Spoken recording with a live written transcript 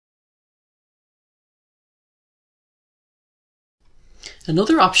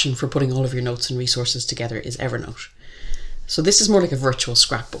Another option for putting all of your notes and resources together is Evernote. So this is more like a virtual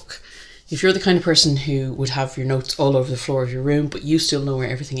scrapbook. If you're the kind of person who would have your notes all over the floor of your room, but you still know where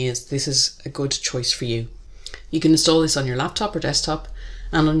everything is, this is a good choice for you. You can install this on your laptop or desktop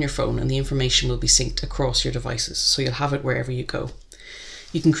and on your phone, and the information will be synced across your devices, so you'll have it wherever you go.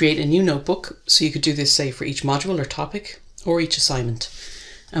 You can create a new notebook, so you could do this, say, for each module or topic, or each assignment.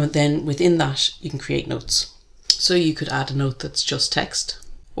 And then within that, you can create notes. So you could add a note that's just text,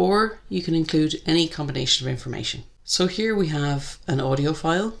 or you can include any combination of information. So here we have an audio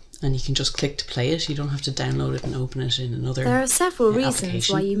file, and you can just click to play it. You don't have to download it and open it in another There are several reasons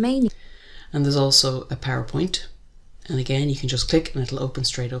why you may need. And there's also a PowerPoint. And again, you can just click and it'll open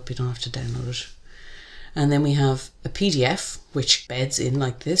straight up. You don't have to download it. And then we have a PDF, which beds in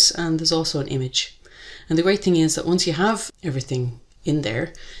like this. And there's also an image. And the great thing is that once you have everything in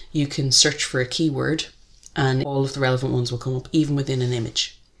there, you can search for a keyword and all of the relevant ones will come up even within an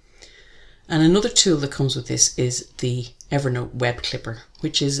image. And another tool that comes with this is the Evernote web clipper,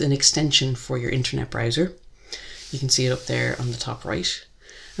 which is an extension for your internet browser. You can see it up there on the top right.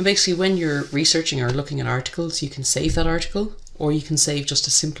 And basically when you're researching or looking at articles, you can save that article, or you can save just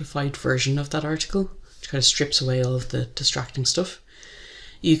a simplified version of that article, which kind of strips away all of the distracting stuff.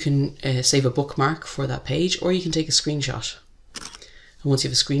 You can save a bookmark for that page, or you can take a screenshot. And once you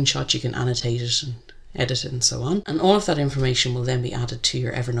have a screenshot, you can annotate it and edit it and so on. And all of that information will then be added to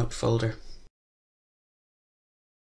your Evernote folder.